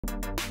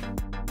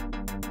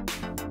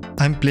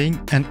I'm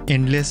playing an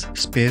endless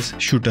space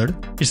shooter.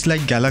 It's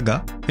like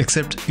Galaga,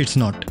 except it's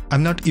not.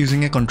 I'm not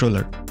using a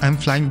controller. I'm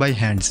flying by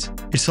hands.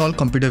 It's all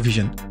computer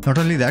vision. Not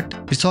only that,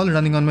 it's all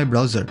running on my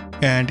browser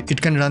and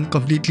it can run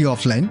completely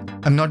offline.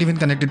 I'm not even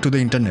connected to the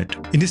internet.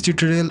 In this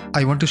tutorial,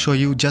 I want to show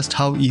you just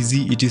how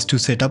easy it is to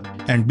set up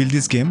and build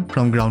this game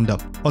from ground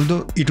up.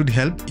 Although it would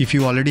help if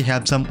you already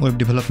have some web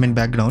development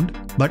background,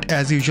 but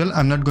as usual,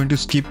 I'm not going to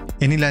skip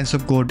any lines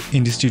of code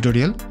in this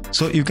tutorial,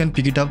 so you can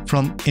pick it up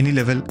from any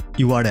level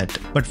you are at.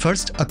 But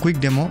first, a quick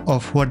demo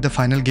of what the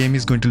final game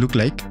is going to look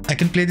like. I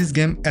can play this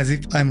game as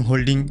if I'm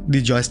holding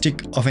the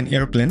joystick of an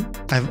airplane.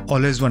 I've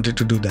always wanted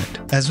to do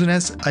that. As soon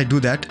as I do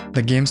that,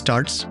 the game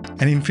starts.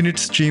 An infinite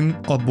stream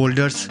of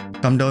boulders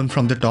come down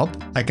from the top.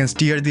 I can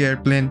steer the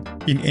airplane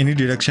in any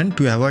direction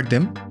to avoid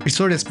them. It's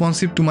so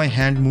responsive to my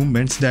hand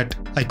movements that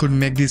I could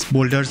make these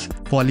boulders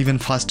fall even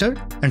faster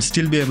and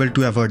still be able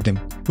to avoid them.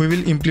 We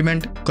will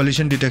implement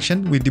collision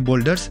detection with the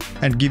boulders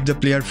and give the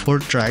player 4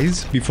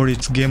 tries before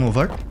it's game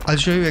over. I'll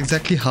show you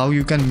exactly how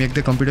you can make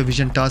the computer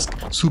vision task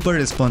super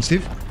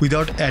responsive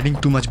without adding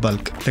too much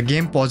bulk. The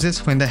game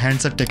pauses when the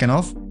hands are taken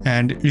off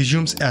and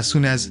resumes as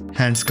soon as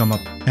hands come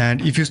up.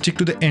 And if you stick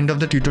to the end of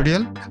the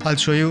tutorial, I'll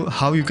show you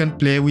how you can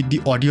play with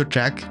the audio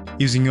track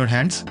using your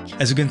hands.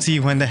 As you can see,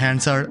 when the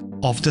hands are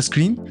off the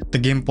screen, the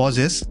game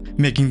pauses,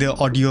 making the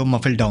audio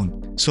muffle down.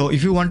 So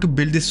if you want to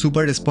build this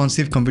super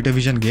responsive computer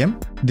vision game,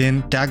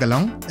 then tag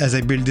along as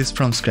I build this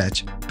from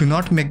scratch. To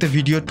not make the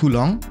video too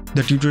long,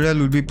 the tutorial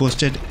will be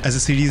posted as a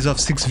series of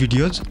 6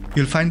 videos.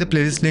 You'll find the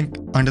playlist link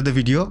under the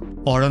video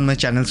or on my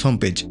channel's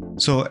homepage.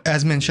 So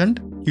as mentioned,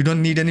 you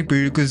don't need any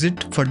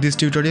prerequisite for this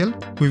tutorial.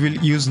 We will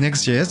use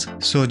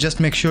Next.js, so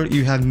just make sure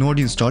you have Node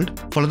installed.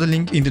 Follow the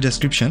link in the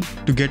description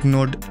to get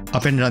Node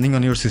up and running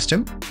on your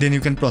system. Then you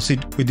can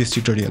proceed with this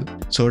tutorial.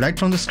 So right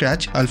from the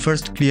scratch, I'll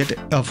first create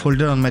a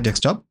folder on my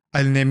desktop.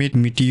 I'll name it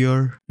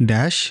Meteor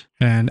Dash,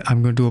 and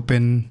I'm going to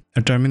open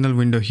a terminal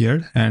window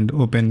here and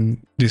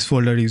open this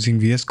folder using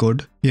VS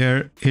Code.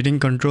 Here, hitting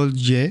Ctrl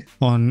J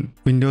on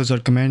Windows or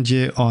Command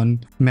J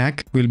on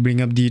Mac will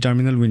bring up the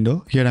terminal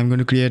window. Here I'm going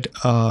to create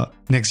a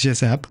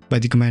Next.js app by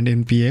the command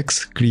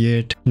npx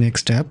create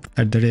next app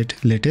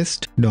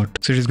 @latest dot.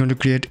 So it is going to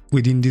create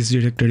within this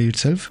directory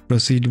itself.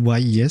 Proceed Y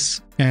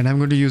yes. And I'm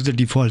going to use the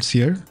defaults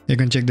here. You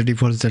can check the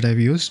defaults that I've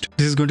used.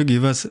 This is going to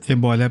give us a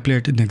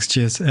boilerplate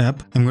Next.js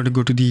app. I'm going to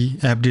go to the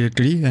app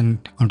directory and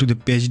onto the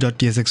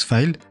page.tsx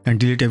file and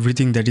delete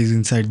everything that is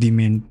inside the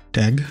main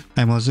tag.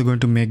 I'm also going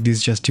to make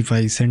this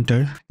justify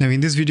center. Now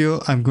in this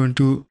video, I'm going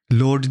to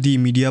load the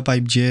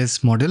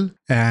MediaPipe.js model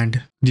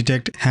and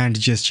detect hand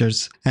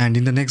gestures. And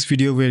in the next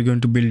video, we're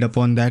going to build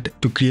upon that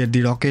to create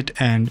the rocket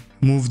and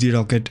move the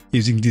rocket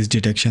using these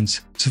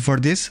detections. So for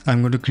this,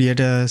 I'm going to create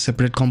a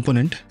separate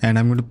component and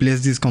I'm going to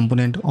place this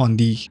component on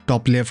the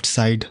top left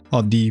side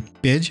of the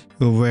page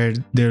where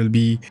there will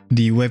be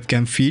the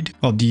webcam feed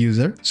of the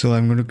user. So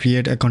I'm going to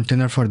create a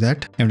container for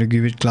that. I'm going to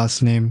give it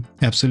class name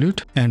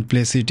absolute and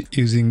place it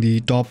using the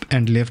top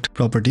and left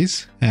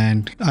properties.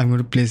 And I'm going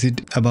to place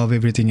it above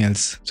everything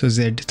else. So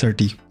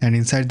Z30. And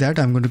inside that,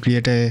 I'm going to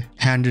create a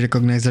hand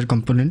recognizer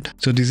component.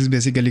 So this is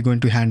basically going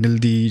to handle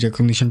the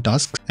recognition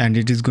tasks and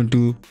it is going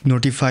to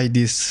notify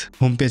this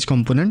homepage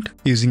component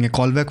using a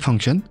callback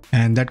function.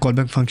 And that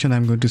callback function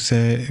I'm going to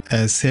say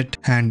as set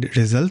hand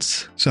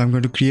results. So I'm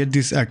going to create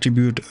this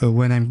attribute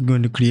when I'm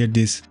going to create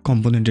this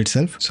component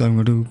itself. So I'm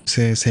going to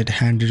say set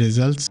hand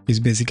results is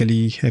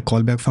basically a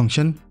callback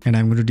function, and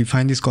I'm going to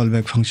define this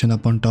callback function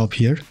up on top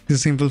here. This is a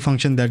simple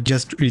function that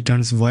just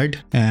returns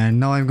void. And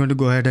now I'm going to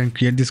go ahead and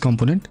create this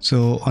component.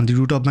 So on the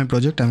root of my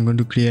project, I'm going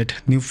to create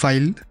new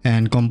file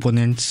and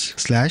components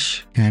 /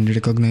 hand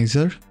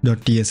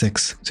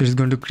recognizer.tsx. So it's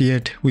going to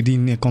create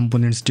within a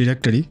components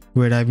directory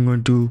where I'm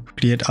going to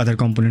create other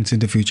components in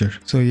the future.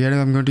 So here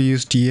I'm going to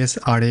use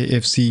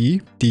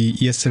tsrafce, the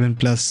ES7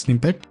 plus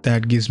snippet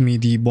that gives me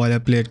the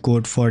boilerplate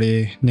code for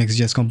a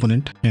Next.js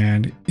component.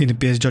 And in the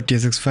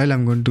page.tsx file,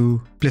 I'm going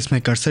to place my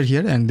cursor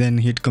here and then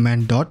hit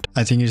command dot.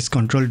 I think it's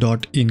control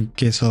dot in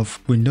case of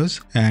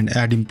Windows, and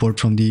add import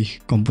from the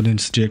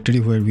components directory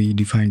where we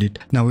defined it.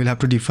 Now we'll have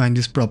to define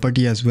this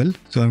property as well.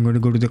 So I'm going to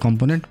go to the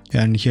component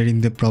and here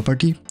in the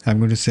property, I'm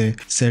going to say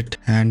set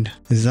hand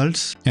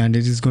results, and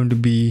it is going to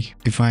be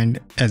defined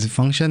as a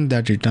function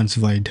that returns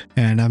void.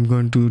 And I'm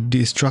going to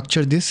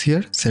destructure this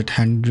here, set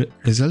hand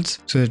results,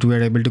 so that we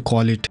are able to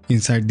call it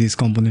inside this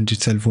component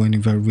itself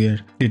whenever we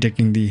are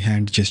detecting the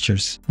hand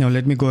gestures. Now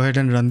let me go ahead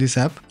and run this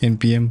app,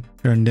 npm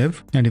run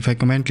dev, and if I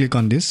command click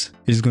on this,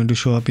 it is going to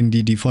show up in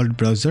the default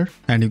browser,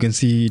 and you can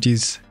see it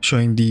is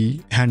showing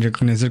the hand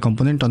recognizer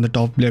component on the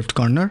top left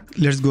corner.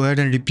 Let's go ahead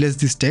and replace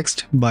this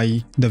text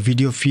by the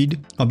video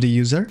feed of the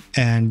user,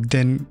 and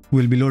then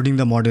we'll be loading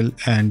the model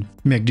and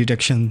make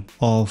detection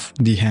of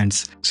the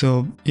hands.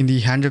 So in the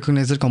hand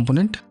recognizer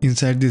component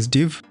inside this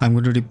div, I'm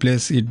going to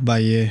replace it by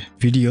a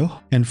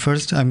video, and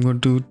first I'm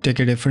going to take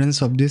a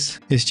reference of this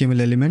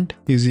HTML element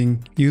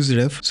using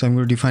useRef. So I'm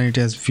going to define it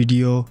as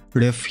video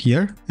ref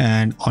here,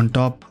 and on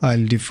top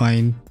I'll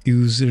define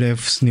use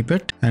ref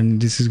snippet,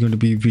 and this is going to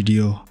be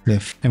video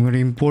ref. I'm going to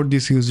import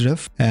this use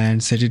ref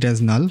and set it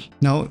as null.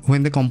 Now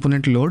when the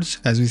component loads,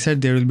 as we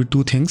said, there will be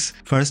two things.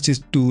 First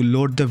is to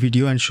load the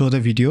video and show the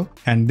video,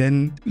 and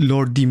then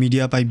load the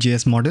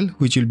MediaPipe.js model,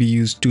 which will be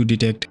used to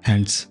detect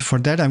hands. For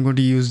that, I'm going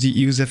to use the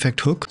use effect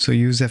hook. So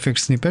use effect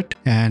snippet,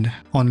 and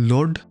on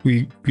load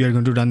we are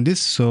going to run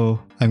this. So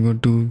I'm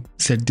going to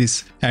set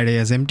this array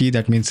as empty.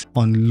 That means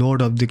on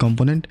load of the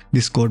component,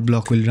 this code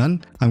block will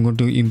run. I'm going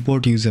to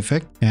import use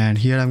effect, and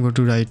here I'm going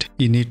to write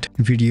init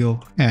video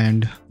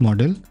and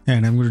model,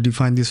 and I'm going to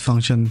define this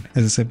function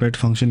as a separate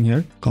function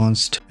here,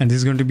 const, and this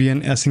is going to be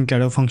an async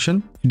arrow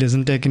function. It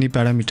doesn't take any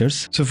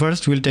parameters. So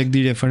first we'll take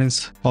the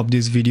reference of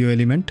this video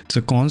element.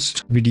 So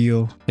const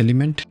video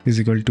element is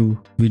equal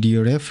to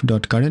video ref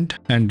dot current,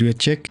 and do a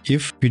check.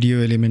 If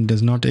video element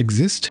does not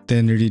exist,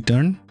 then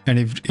return, and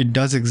if it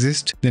does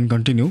exist, then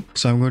continue.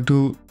 So I'm going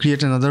to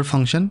create another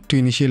function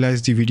to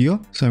initialize the video.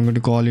 So I'm going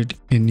to call it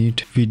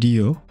init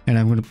video, and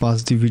I'm going to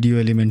pass the video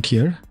element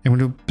here. I'm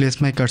going to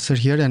place my cursor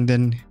here and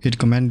then hit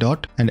command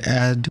dot and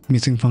add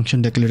missing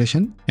function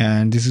declaration,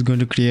 and this is going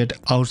to create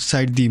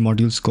outside the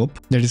module scope.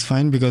 That is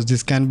fine because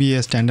this can be a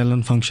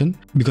standalone function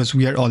because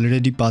we are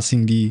already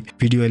passing the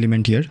video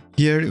element here.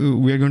 Here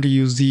we are going to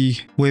use the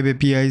web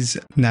API's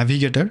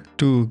navigator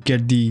to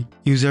get the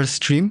user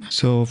stream.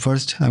 So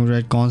first I'm going to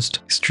write const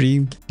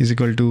stream is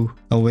equal to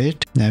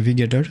await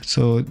navigator.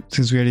 So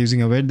since we are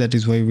using await, that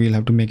is why we'll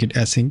have to make it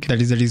async.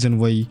 That is the reason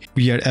why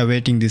we are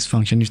awaiting this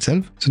function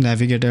itself. So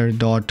navigator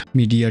dot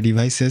media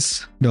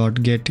devices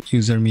dot get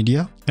user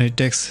media, and it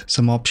takes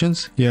some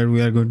options. Here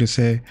we are going to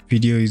say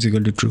video is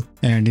equal to true,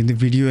 and in the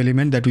video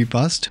element that we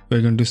passed,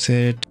 we're going to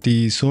set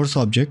the source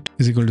object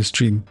is equal to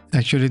stream.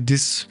 Actually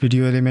this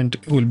video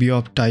element will be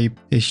of type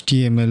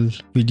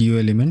HTML video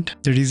element.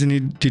 The reason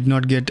it did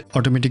not get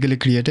automatically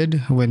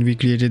created when we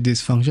created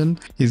this function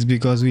is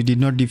because we did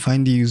not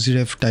define the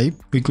userref type.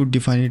 We could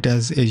define it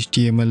as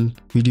HTML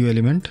video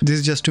element. This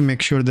is just to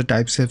make sure the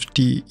type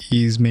safety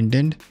is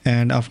maintained.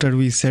 And after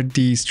we set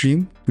the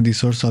stream to the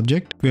source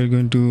object, we are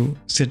going to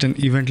set an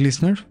event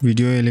listener,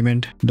 video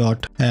element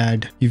dot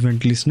add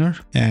event listener,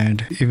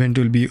 and event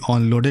will be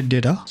on loaded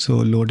data. So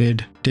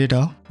loaded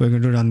data, we're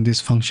going to run this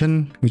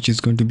function, which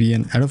is going to be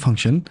an arrow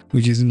function,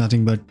 which is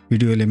nothing but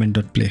video element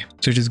dot play.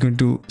 So it is going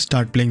to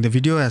start playing the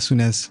video as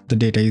soon as the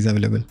data is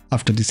available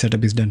after the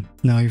setup is done.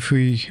 Now if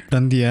we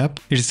run the app,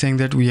 it is saying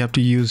that we have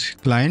to use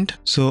client.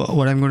 So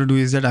what I'm going to do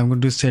is that I'm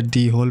going to set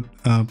the whole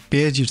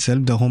page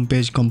itself, the home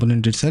page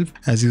component itself,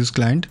 as use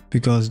client,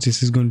 because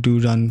this is going to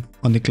run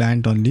on the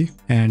client only,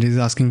 and it is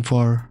asking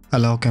for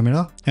allow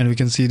camera, and we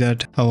can see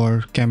that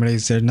our camera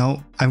is there.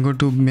 Now I'm going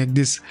to make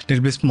this a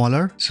little bit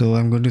smaller, so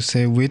I'm going to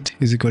say width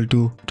is equal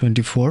to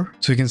 24,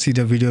 so you can see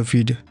the video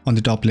feed on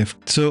the top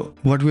left. So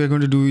what we are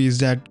going to do is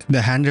that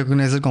the hand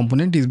recognizer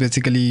component is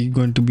basically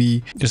going to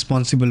be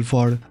responsible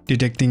for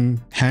detecting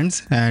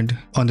hands, and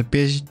on the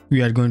page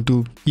we are going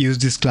to use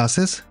these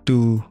classes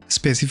to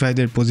specify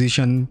their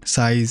position,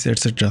 size,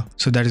 etc.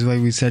 So that is why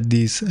we set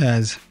this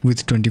as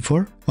width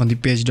 24 on the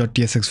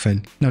page.tsx file.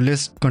 Now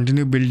let's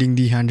continue building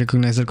the hand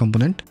recognizer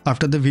component.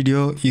 After the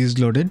video is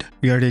loaded,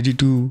 we are ready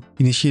to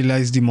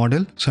initialize the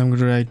model. So I'm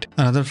going to write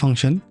another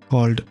function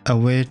called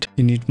await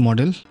init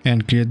model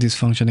and create this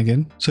function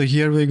again. So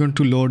here we're going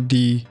to load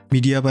the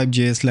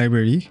MediaPipe.js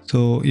library.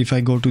 So if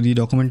I go to the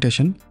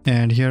documentation,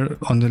 and here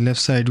on the left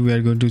side we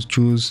are going to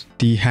choose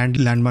the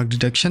hand landmark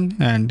detection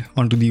and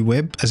onto the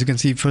web. As you can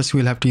see, first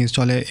we'll have to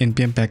install a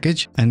npm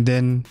package, and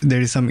then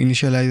there is some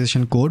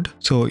initialization code.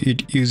 So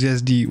it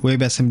uses the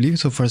WebAssembly.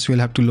 So first we'll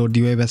have to load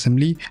the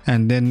WebAssembly,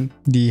 and then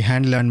the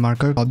hand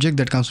landmarker object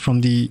that comes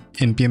from the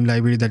npm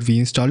library that we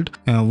installed.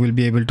 We'll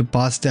be able to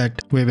pass that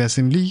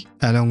WebAssembly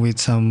along with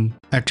some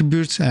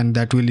attributes, and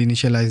that will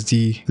initialize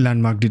the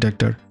landmark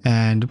detector.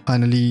 And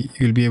finally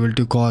you'll be able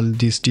to call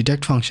this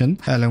detect function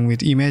along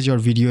with image or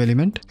video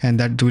element, and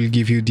that will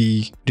give you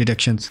the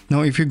detections.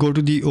 Now if you go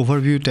to the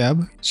overview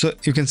tab, so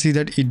you can see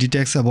that it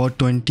detects about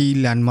 20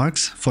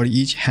 landmarks for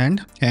each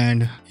hand,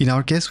 and in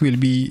our case we'll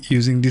be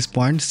using this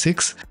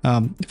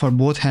 0.6 for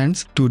both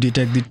hands to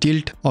detect the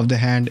tilt of the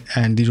hand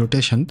and the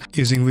rotation,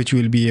 using which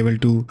we'll be able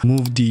to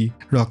move the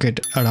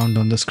rocket around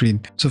on the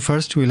screen. So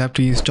first we'll have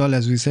to install,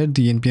 as we said,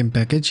 the npm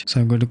package. So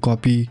I'm going to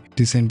copy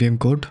this npm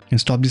code and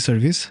stop the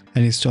service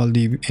and install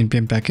the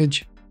npm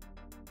package.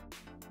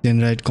 Then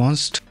write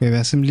const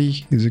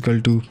WebAssembly is equal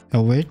to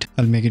await.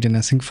 I'll make it an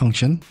async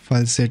function.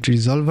 File set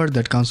resolver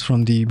that comes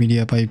from the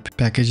MediaPipe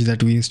package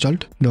that we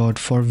installed dot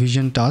for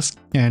vision task,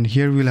 and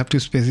here we'll have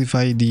to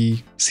specify the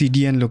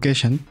CDN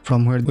location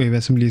from where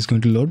WebAssembly is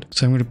going to load.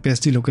 So I'm going to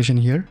paste the location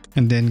here,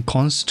 and then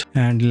const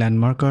and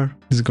landmarker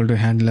is equal to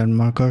hand land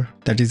marker.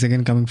 That is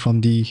again coming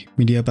from the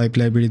MediaPipe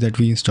library that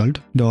we installed.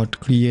 Dot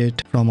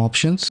create from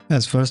options.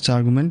 As first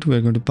argument,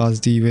 we're going to pass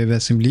the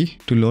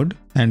WebAssembly to load,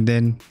 and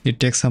then it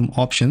takes some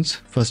options,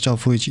 first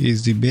of which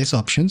is the base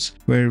options,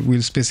 where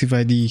we'll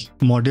specify the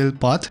model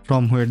path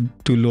from where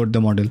to load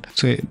the model.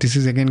 So this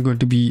is again going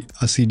to be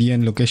a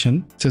CDN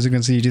location. So as you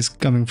can see, it is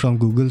coming from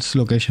Google's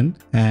location,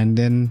 and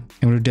then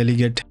I'm going to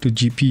delegate to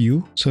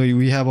GPU. So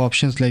we have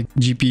options like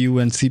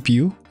GPU and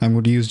CPU. I'm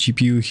going to use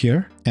GPU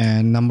here,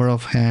 and number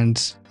of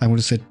hands I'm going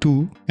to set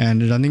 2,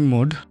 and running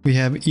mode we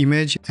have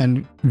image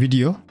and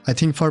video. I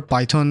think for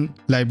Python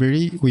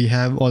library we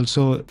have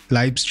also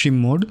live stream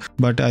mode,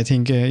 but I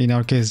think in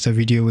our case the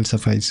video will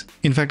suffice.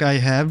 In fact, I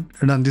have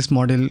run this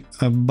model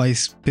by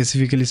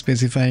specifically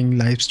specifying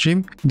live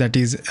stream that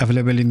is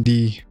available in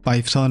the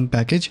Python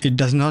package. It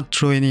does not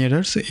throw any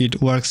errors.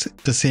 It works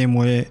the same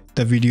way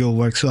the video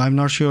works. So I'm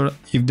not sure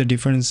if the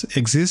difference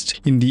exists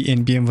in the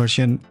NPM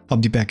version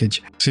of the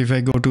package. So if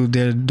I go to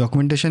their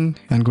documentation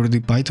and go to the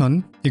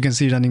Python, you can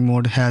see running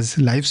mode has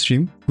live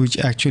stream, which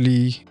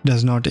actually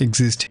does not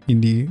exist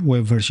in the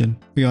web version.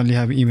 We only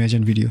have image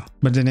and video.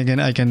 But then again,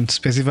 I can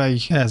specify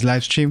as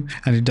live stream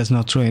and it does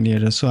not throw any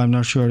errors. So I'm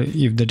not sure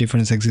if the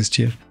difference exists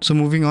here. So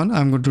moving on,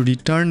 I'm going to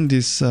return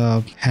this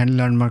hand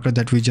land marker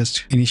that we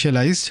just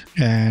initialized.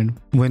 And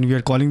when we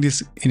are calling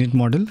this init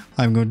model,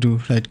 I'm going to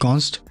write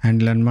const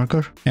hand land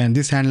marker. And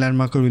this hand land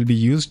marker will be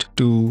used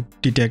to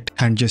detect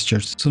hand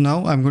gestures. So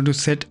now I'm going to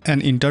set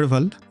an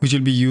interval which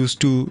will be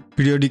used to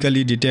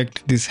periodically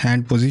detect these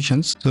hand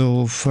positions.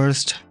 So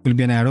first will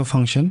be an arrow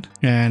function,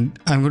 and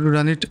I'm going to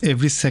run it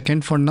every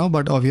second for now,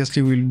 but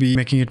obviously we'll be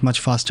making it much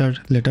faster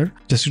later.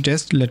 Just to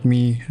test, let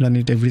me run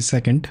it every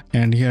second.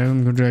 And here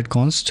I'm going to write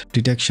const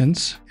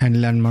detections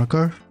hand land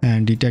marker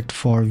and detect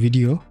for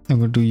video. I'm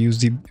going to use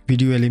the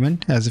video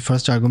element as the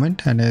first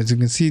argument, and as you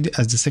can see,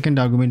 as the second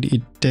argument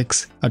it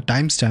takes a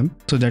timestamp.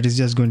 So that is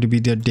just going to be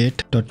the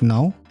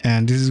date.now,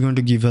 and this is going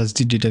to give us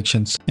the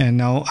detections. And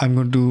now I'm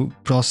going to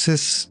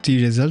process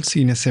the results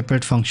in a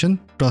separate function,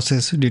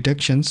 process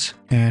detections,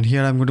 and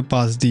here I'm going to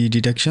pass the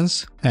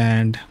detections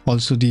and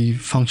also the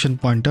function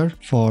pointer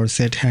for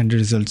set hand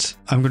results.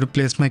 I'm going to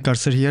place my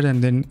cursor here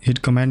and then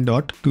hit command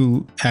dot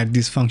to add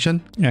this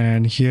function.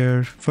 And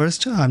here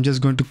first I'm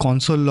just going to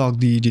console log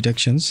the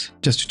detections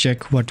just to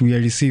check what we are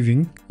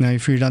receiving. Now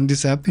if we run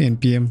this app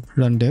npm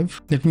run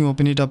dev, let me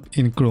open it up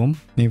in Chrome.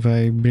 If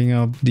I bring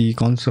up the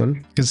console,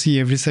 you can see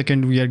every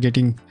second we are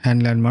getting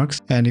hand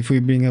landmarks, and if we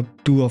bring up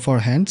 2 of our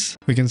hands,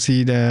 we can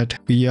see that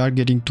we are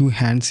getting 2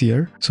 hands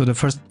here. So the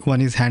first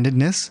one is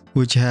handedness,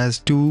 which has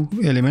 2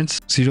 elements,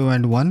 0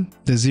 and 1.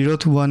 The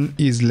 0th one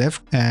is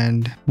left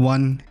and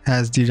 1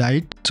 has the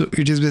right. So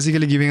it is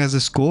basically giving us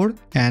a score,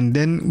 and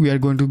then we are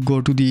going to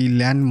go to the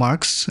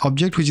landmarks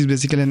object, which is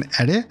basically an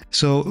array.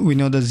 So we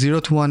know the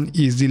 0th one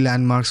is the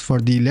landmarks for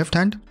the left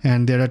hand,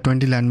 and there are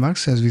 20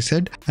 landmarks as we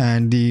said,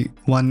 and the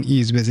 1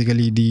 is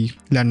basically the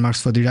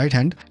landmarks for the right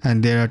hand,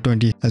 and there are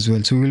 20 as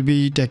well. So we will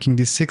be taking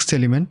the 6th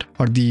element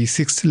or the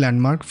 6th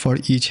landmark for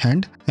each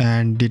hand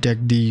and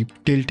detect the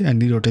tilt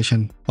and the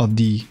rotation of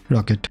the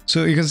rocket.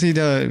 So you can see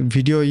the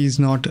video is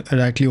not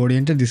rightly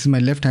oriented. This is my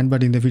left hand,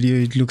 but in the video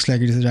it looks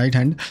like it is right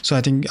hand. So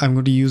I think I'm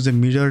going to use the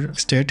mirror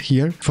state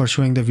here for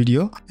showing the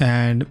video,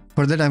 and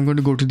for that I'm going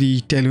to go to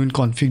the tailwind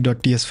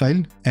config.ts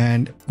file,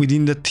 and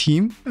within the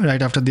theme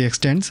right after the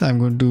extends I'm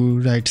going to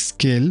write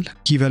scale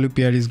key value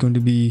pair is going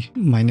to be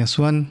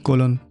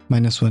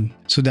 -1:-1.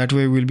 So that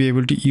way we'll be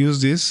able to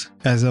use this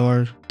as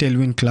our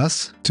tailwind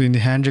class. So in the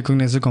hand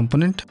recognizer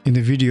component in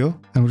the video,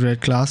 I'm going to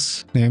write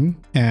class name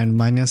and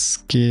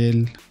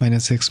 -scale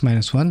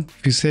 -x-1.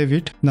 If you save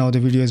it, now the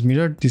video is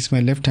mirrored. This is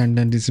my left hand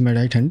and this is my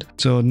right hand.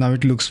 So now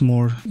it looks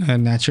more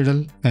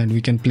natural, and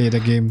we can play the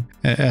game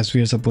as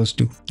we are supposed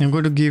to. I'm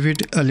going to give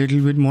it a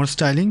little bit more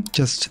styling,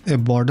 just a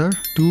border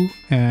 2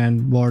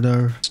 and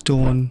border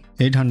stone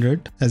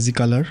 800 as the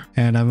color,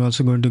 and I'm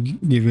also going to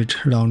give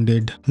it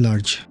rounded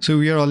large. So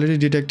we are already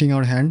detecting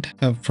our hand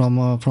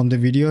from the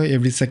video.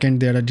 Every second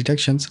there are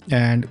detections,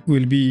 and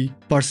we'll be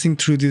parsing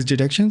through these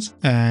detections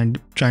and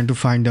trying to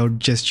find out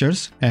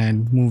gestures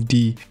and move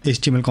the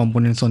HTML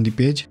components on the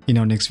page in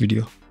our next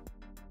video.